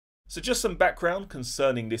So just some background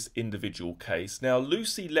concerning this individual case. Now,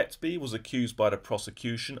 Lucy Letby was accused by the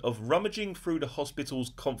prosecution of rummaging through the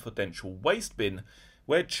hospital's confidential waste bin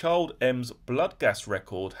where child M's blood gas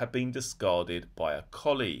record had been discarded by a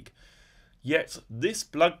colleague. Yet this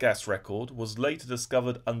blood gas record was later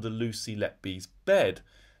discovered under Lucy Letby's bed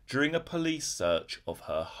during a police search of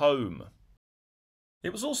her home.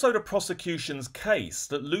 It was also the prosecution's case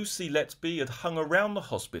that Lucy Letby had hung around the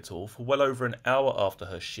hospital for well over an hour after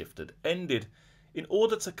her shift had ended in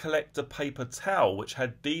order to collect a paper towel which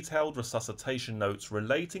had detailed resuscitation notes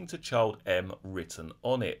relating to child M written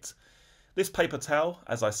on it. This paper towel,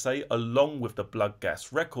 as I say, along with the blood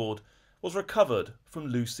gas record, was recovered from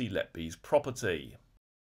Lucy Letby's property.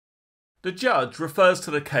 The judge refers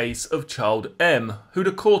to the case of child M, who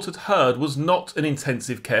the court had heard was not an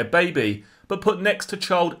intensive care baby, but put next to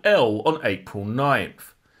child L on April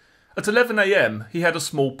 9th. At 11 AM, he had a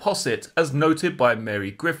small posset, as noted by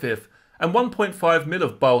Mary Griffith, and 1.5 ml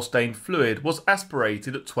of bile-stained fluid was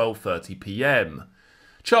aspirated at 12:30 PM.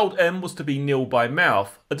 Child M was to be nil by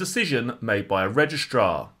mouth, a decision made by a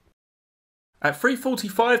registrar. At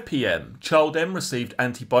 3:45 PM, child M received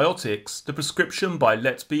antibiotics, the prescription by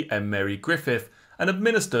Letby and Mary Griffith, and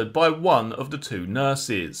administered by one of the two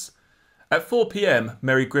nurses. At 4 PM,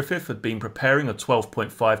 Mary Griffith had been preparing a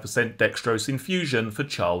 12.5% dextrose infusion for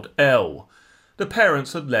child L. The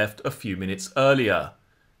parents had left a few minutes earlier.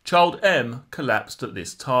 Child M collapsed at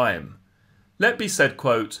this time. Letby said,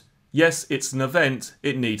 quote, "Yes, it's an event,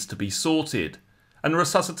 it needs to be sorted," and a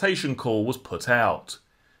resuscitation call was put out.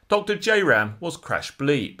 Dr. J-Ram was crash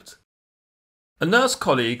bleeped. A nurse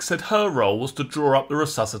colleague said her role was to draw up the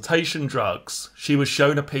resuscitation drugs. She was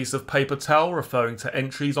shown a piece of paper towel referring to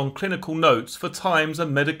entries on clinical notes for times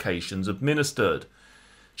and medications administered.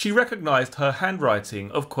 She recognised her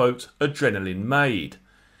handwriting of, quote, "adrenaline made."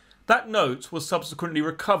 That note was subsequently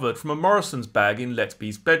recovered from a Morrison's bag in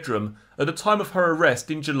Letby's bedroom at the time of her arrest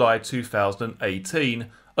in July 2018,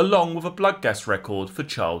 along with a blood gas record for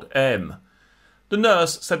child M. The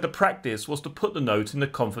nurse said the practice was to put the note in the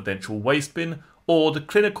confidential waste bin or the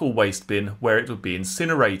clinical waste bin where it would be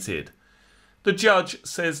incinerated. The judge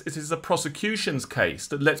says it is the prosecution's case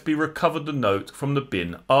that Letby recovered the note from the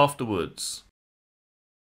bin afterwards.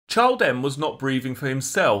 Child M was not breathing for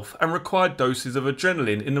himself and required doses of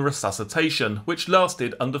adrenaline in the resuscitation, which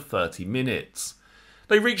lasted under 30 minutes.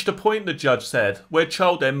 They reached a point, the judge said, where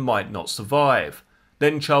child M might not survive.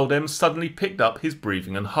 Then child M suddenly picked up his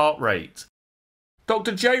breathing and heart rate.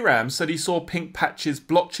 Dr. J-Ram said he saw pink patches,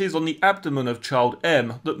 blotches on the abdomen of child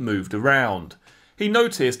M that moved around. He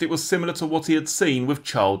noticed it was similar to what he had seen with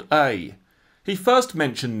child A. He first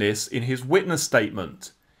mentioned this in his witness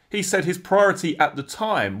statement. He said his priority at the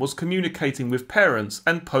time was communicating with parents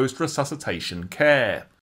and post-resuscitation care.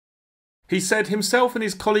 He said himself and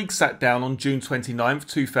his colleagues sat down on June 29,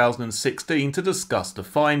 2016 to discuss the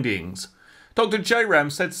findings. Dr. J-Ram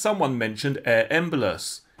said someone mentioned air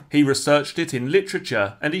embolus. He researched it in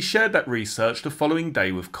literature and he shared that research the following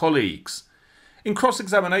day with colleagues. In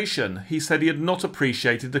cross-examination, he said he had not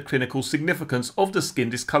appreciated the clinical significance of the skin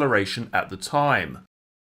discoloration at the time.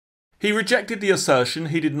 He rejected the assertion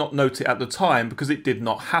he did not note it at the time because it did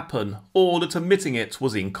not happen, or that omitting it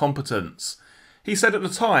was incompetence. He said at the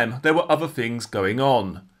time there were other things going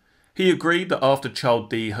on. He agreed that after child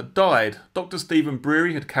D had died, Dr. Stephen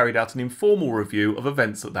Brewery had carried out an informal review of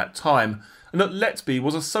events at that time, and that Letby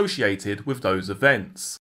was associated with those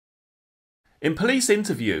events. In police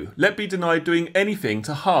interview, Letby denied doing anything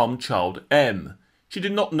to harm child M. She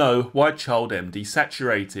did not know why child M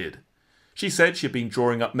desaturated. She said she had been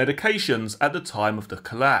drawing up medications at the time of the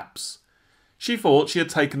collapse. She thought she had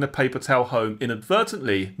taken the paper towel home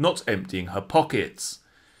inadvertently, not emptying her pockets.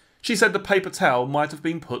 She said the paper towel might have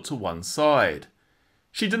been put to one side.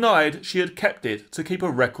 She denied she had kept it to keep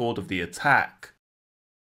a record of the attack.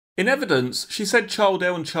 In evidence, she said child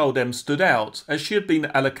L and child M stood out as she had been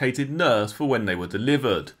the allocated nurse for when they were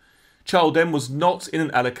delivered. Child M was not in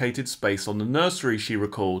an allocated space on the nursery, she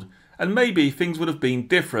recalled, and maybe things would have been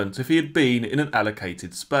different if he had been in an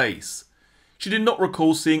allocated space. She did not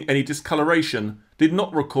recall seeing any discoloration, did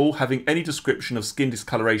not recall having any description of skin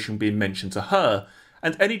discoloration being mentioned to her,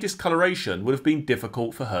 and any discoloration would have been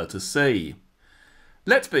difficult for her to see.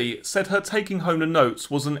 Letby said her taking home the notes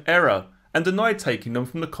was an error and denied taking them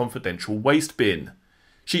from the confidential waste bin.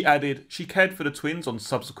 She added she cared for the twins on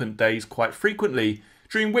subsequent days quite frequently,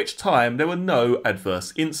 during which time there were no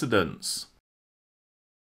adverse incidents.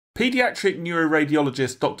 Paediatric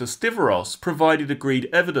neuroradiologist Dr. Stiveros provided agreed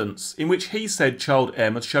evidence in which he said child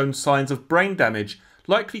M had shown signs of brain damage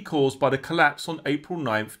likely caused by the collapse on April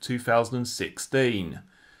 9, 2016.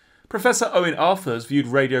 Professor Owen Arthurs viewed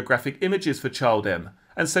radiographic images for child M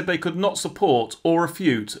and said they could not support or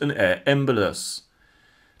refute an air embolus.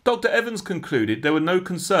 Dr. Evans concluded there were no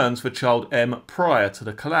concerns for child M prior to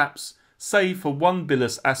the collapse, save for one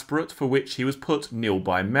bilous aspirate for which he was put nil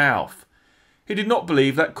by mouth. He did not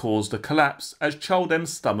believe that caused the collapse, as child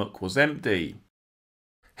M's stomach was empty.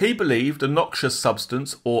 He believed a noxious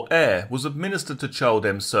substance or air was administered to child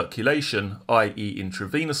M's circulation, i.e.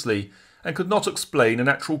 intravenously, and could not explain a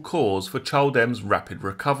natural cause for child M's rapid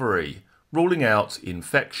recovery, ruling out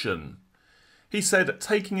infection. He said,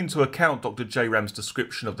 taking into account Dr. J. Ram's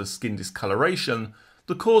description of the skin discoloration,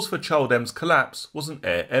 the cause for child M's collapse was an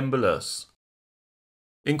air embolus.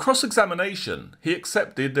 In cross-examination, he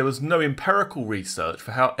accepted there was no empirical research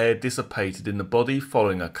for how air dissipated in the body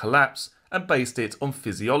following a collapse and based it on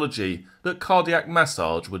physiology that cardiac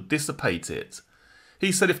massage would dissipate it.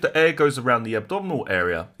 He said if the air goes around the abdominal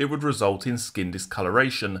area, it would result in skin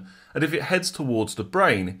discoloration, and if it heads towards the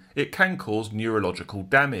brain, it can cause neurological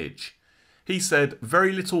damage. He said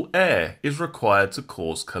very little air is required to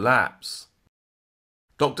cause collapse.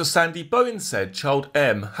 Dr. Sandy Bowen said child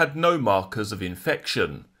M had no markers of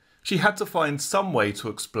infection. She had to find some way to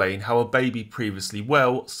explain how a baby previously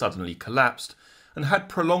well suddenly collapsed and had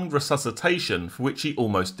prolonged resuscitation for which he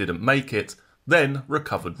almost didn't make it, then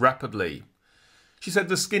recovered rapidly. She said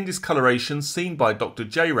the skin discoloration seen by Dr.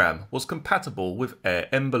 J. Ram was compatible with air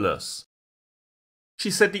embolus.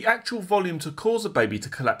 She said the actual volume to cause a baby to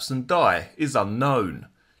collapse and die is unknown.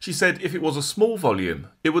 She said if it was a small volume,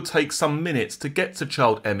 it would take some minutes to get to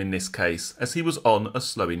child M in this case, as he was on a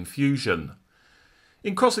slow infusion.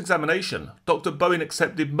 In cross-examination, Dr. Bowen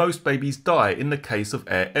accepted most babies die in the case of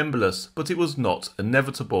air embolus, but it was not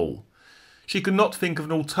inevitable. She could not think of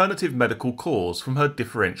an alternative medical cause from her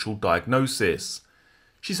differential diagnosis.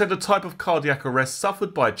 She said the type of cardiac arrest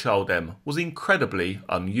suffered by child M was incredibly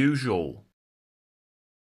unusual.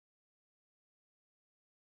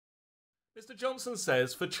 Mr. Johnson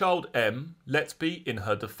says for child M, Letby, in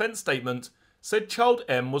her defence statement, said child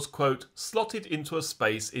M was, quote, slotted into a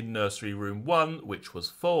space in nursery room 1 which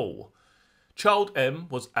was full. Child M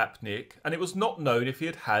was apneic and it was not known if he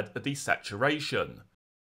had had a desaturation.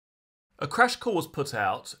 A crash call was put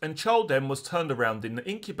out and child M was turned around in the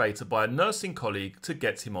incubator by a nursing colleague to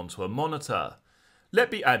get him onto a monitor.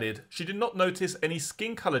 Letby added she did not notice any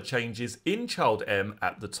skin colour changes in child M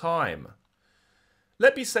at the time.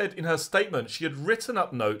 Letby said in her statement she had written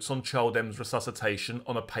up notes on child M's resuscitation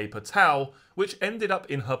on a paper towel, which ended up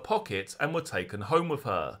in her pocket and were taken home with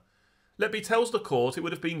her. Letby tells the court it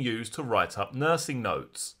would have been used to write up nursing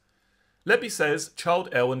notes. Letby says child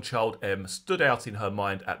L and child M stood out in her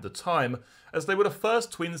mind at the time, as they were the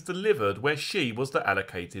first twins delivered where she was the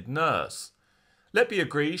allocated nurse. Letby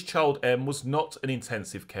agrees child M was not an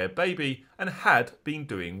intensive care baby and had been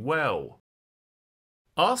doing well.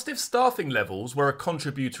 Asked if staffing levels were a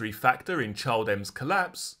contributory factor in child M's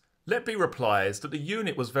collapse, Letby replies that the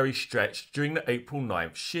unit was very stretched during the April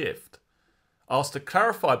 9th shift. Asked to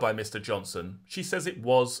clarify by Mr. Johnson, she says it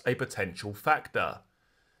was a potential factor.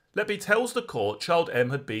 Letby tells the court child M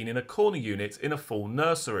had been in a corner unit in a full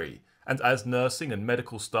nursery, and as nursing and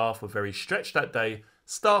medical staff were very stretched that day,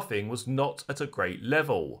 staffing was not at a great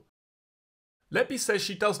level. Letby says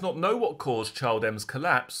she does not know what caused child M's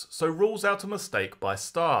collapse, so rules out a mistake by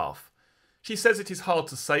staff. She says it is hard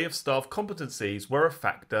to say if staff competencies were a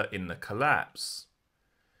factor in the collapse.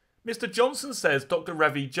 Mr. Johnson says Dr.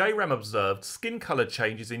 Ravi J. Ram observed skin colour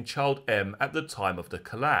changes in child M at the time of the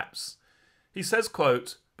collapse. He says,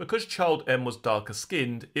 quote, because child M was darker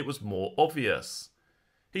skinned, it was more obvious.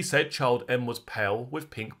 He said child M was pale with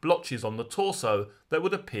pink blotches on the torso that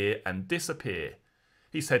would appear and disappear.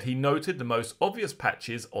 He said he noted the most obvious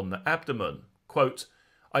patches on the abdomen. Quote,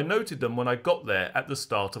 I noted them when I got there at the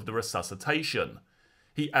start of the resuscitation.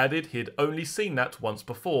 He added he'd only seen that once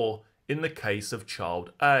before in the case of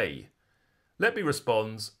child A. Letby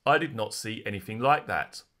responds, I did not see anything like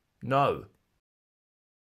that. No.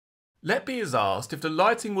 Letby is asked if the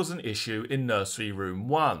lighting was an issue in nursery room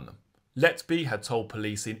 1. Letby had told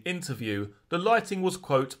police in interview the lighting was,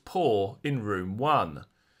 quote, poor in room 1.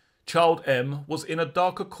 Child M was in a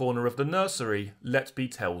darker corner of the nursery, Letby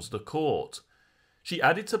tells the court. She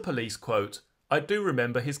added to police, quote, I do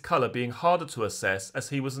remember his colour being harder to assess as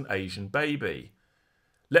he was an Asian baby.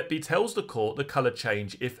 Letby tells the court the colour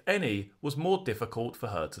change, if any, was more difficult for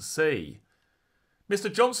her to see. Mr.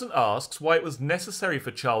 Johnson asks why it was necessary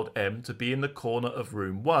for child M to be in the corner of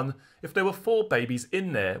room 1 if there were 4 babies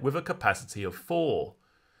in there with a capacity of 4.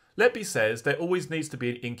 Letby says there always needs to be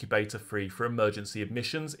an incubator free for emergency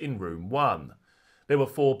admissions in room 1. There were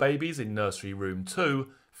 4 babies in nursery room 2,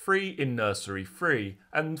 3 in nursery 3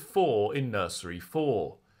 and 4 in nursery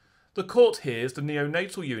 4. The court hears the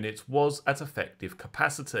neonatal unit was at effective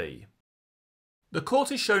capacity. The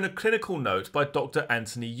court is shown a clinical note by Dr.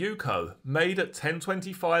 Anthony Yuko, made at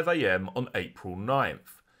 10:25 AM on April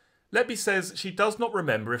 9th. Letby says she does not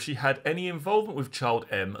remember if she had any involvement with child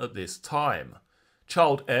M at this time.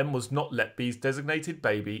 Child M was not Letby's designated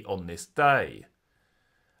baby on this day.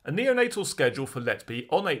 A neonatal schedule for Letby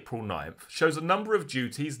on April 9th shows a number of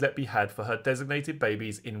duties Letby had for her designated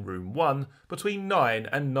babies in room 1 between 9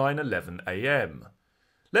 and 9:11 AM.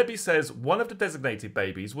 Letby says one of the designated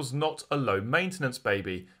babies was not a low maintenance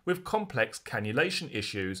baby with complex cannulation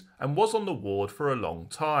issues and was on the ward for a long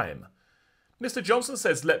time. Mr. Johnson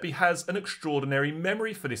says Letby has an extraordinary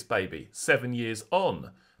memory for this baby, 7 years on,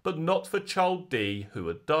 but not for child D who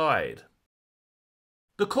had died.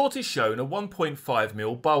 The court is shown a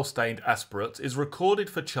 1.5ml bile-stained aspirate is recorded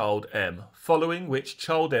for child M, following which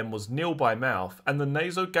child M was nil by mouth and the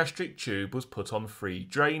nasogastric tube was put on free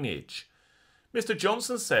drainage. Mr.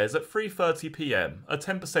 Johnson says at 3:30 PM a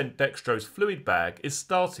 10% dextrose fluid bag is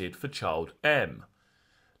started for child M.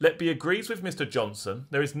 Letby agrees with Mr. Johnson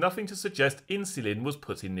there is nothing to suggest insulin was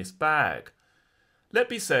put in this bag.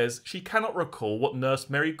 Letby says she cannot recall what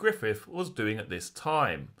Nurse Mary Griffith was doing at this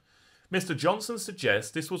time. Mr. Johnson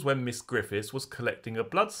suggests this was when Miss Griffiths was collecting a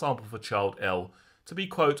blood sample for child L to be,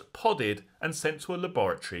 quote, podded and sent to a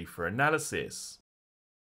laboratory for analysis.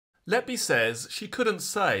 Letby says she couldn't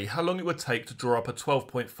say how long it would take to draw up a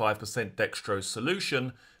 12.5% dextrose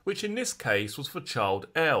solution, which in this case was for child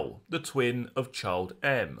L, the twin of child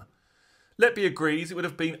M. Letby agrees it would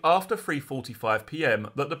have been after 3:45 PM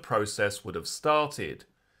that the process would have started.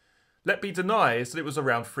 Letby denies that it was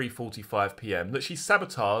around 3:45 PM that she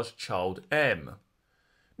sabotaged child M.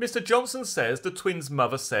 Mr. Johnson says the twins'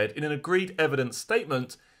 mother said in an agreed evidence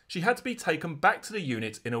statement she had to be taken back to the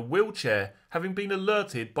unit in a wheelchair, having been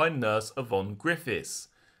alerted by Nurse Yvonne Griffiths,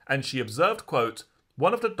 and she observed, quote,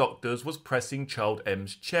 one of the doctors was pressing child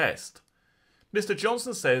M's chest. Mr.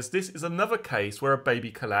 Johnson says this is another case where a baby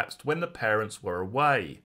collapsed when the parents were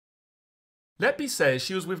away. Letby says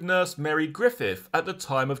she was with Nurse Mary Griffith at the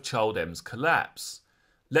time of child M's collapse.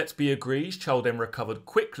 Letby agrees child M recovered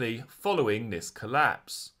quickly following this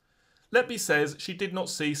collapse. Letby says she did not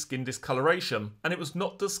see skin discoloration and it was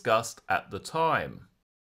not discussed at the time.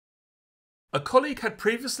 A colleague had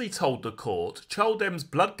previously told the court child M's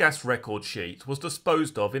blood gas record sheet was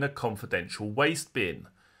disposed of in a confidential waste bin.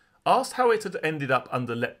 Asked how it had ended up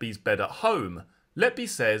under Letby's bed at home, Letby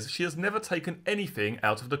says she has never taken anything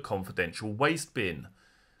out of the confidential waste bin.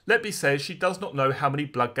 Letby says she does not know how many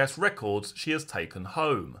blood gas records she has taken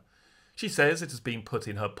home. She says it has been put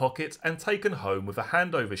in her pocket and taken home with a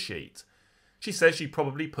handover sheet. She says she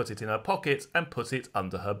probably put it in her pocket and put it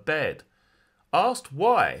under her bed. Asked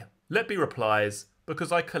why, Letby replies,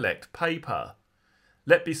 because I collect paper.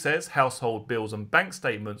 Letby says household bills and bank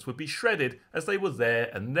statements would be shredded as they were there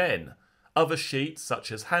and then. Other sheets,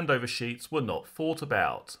 such as handover sheets, were not thought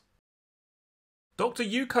about. Dr.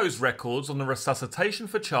 Yuko's records on the resuscitation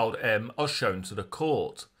for child M are shown to the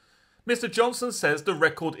court. Mr. Johnson says the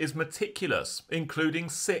record is meticulous, including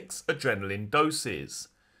 6 adrenaline doses.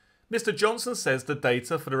 Mr. Johnson says the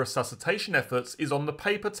data for the resuscitation efforts is on the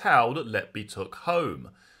paper towel that Letby took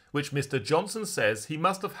home, which Mr. Johnson says he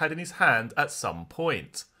must have had in his hand at some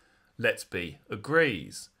point. Letby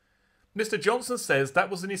agrees. Mr. Johnson says that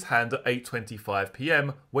was in his hand at 8:25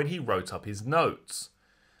 PM when he wrote up his notes.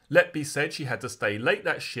 Letby said she had to stay late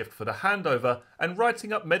that shift for the handover and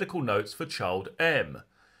writing up medical notes for child M.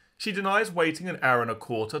 She denies waiting an hour and a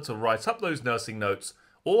quarter to write up those nursing notes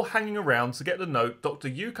or hanging around to get the note Dr.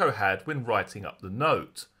 Yuko had when writing up the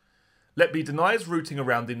note. Letby denies rooting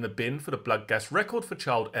around in the bin for the blood gas record for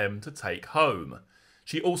child M to take home.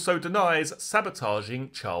 She also denies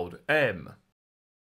sabotaging child M.